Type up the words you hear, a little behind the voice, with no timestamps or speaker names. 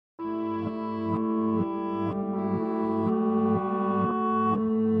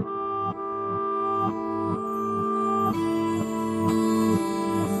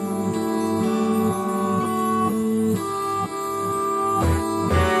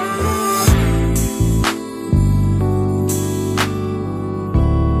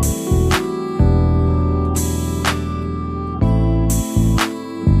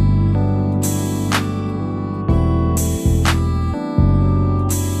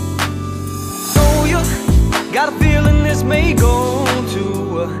this may go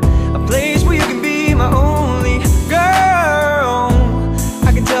to a place where you can be my only girl.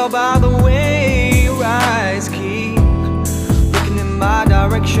 I can tell by the way your eyes keep looking in my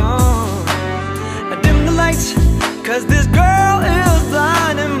direction. Now dim the lights, cause this girl is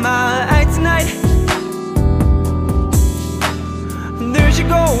blinding my eyes tonight. And there she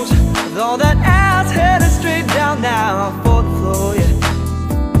goes, with all that ass headed straight down now for the floor, yeah.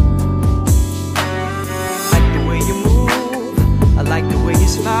 I like the way you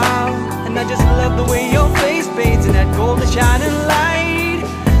smile, and I just love the way your face fades in that golden shining light.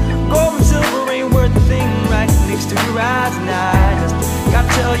 Gold and silver ain't worth a thing right next to your eyes, and I just gotta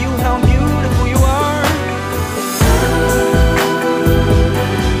tell you how beautiful you are.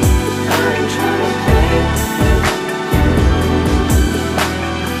 I ain't trying to play with you.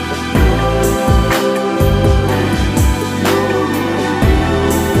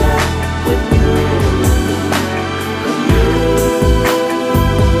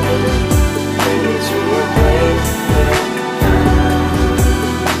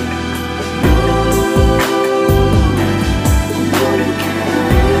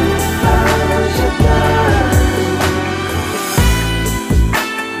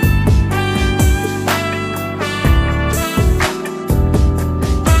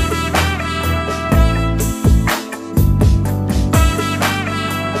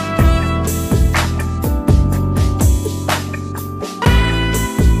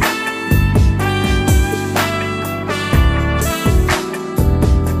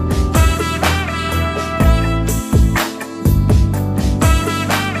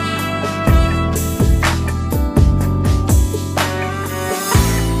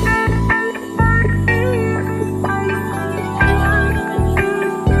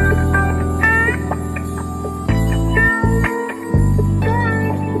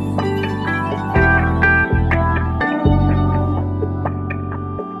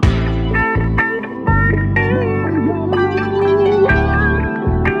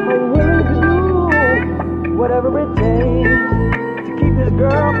 Whatever it takes to keep this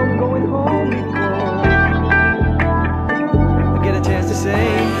girl from going home before I get a chance to say,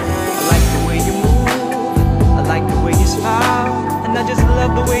 I like the way you move, I like the way you smile, and I just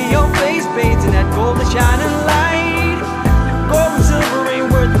love the way your face fades in that golden shining light. Gold and silver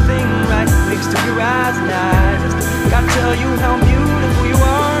ain't worth a thing right next to your eyes, and I just gotta tell you how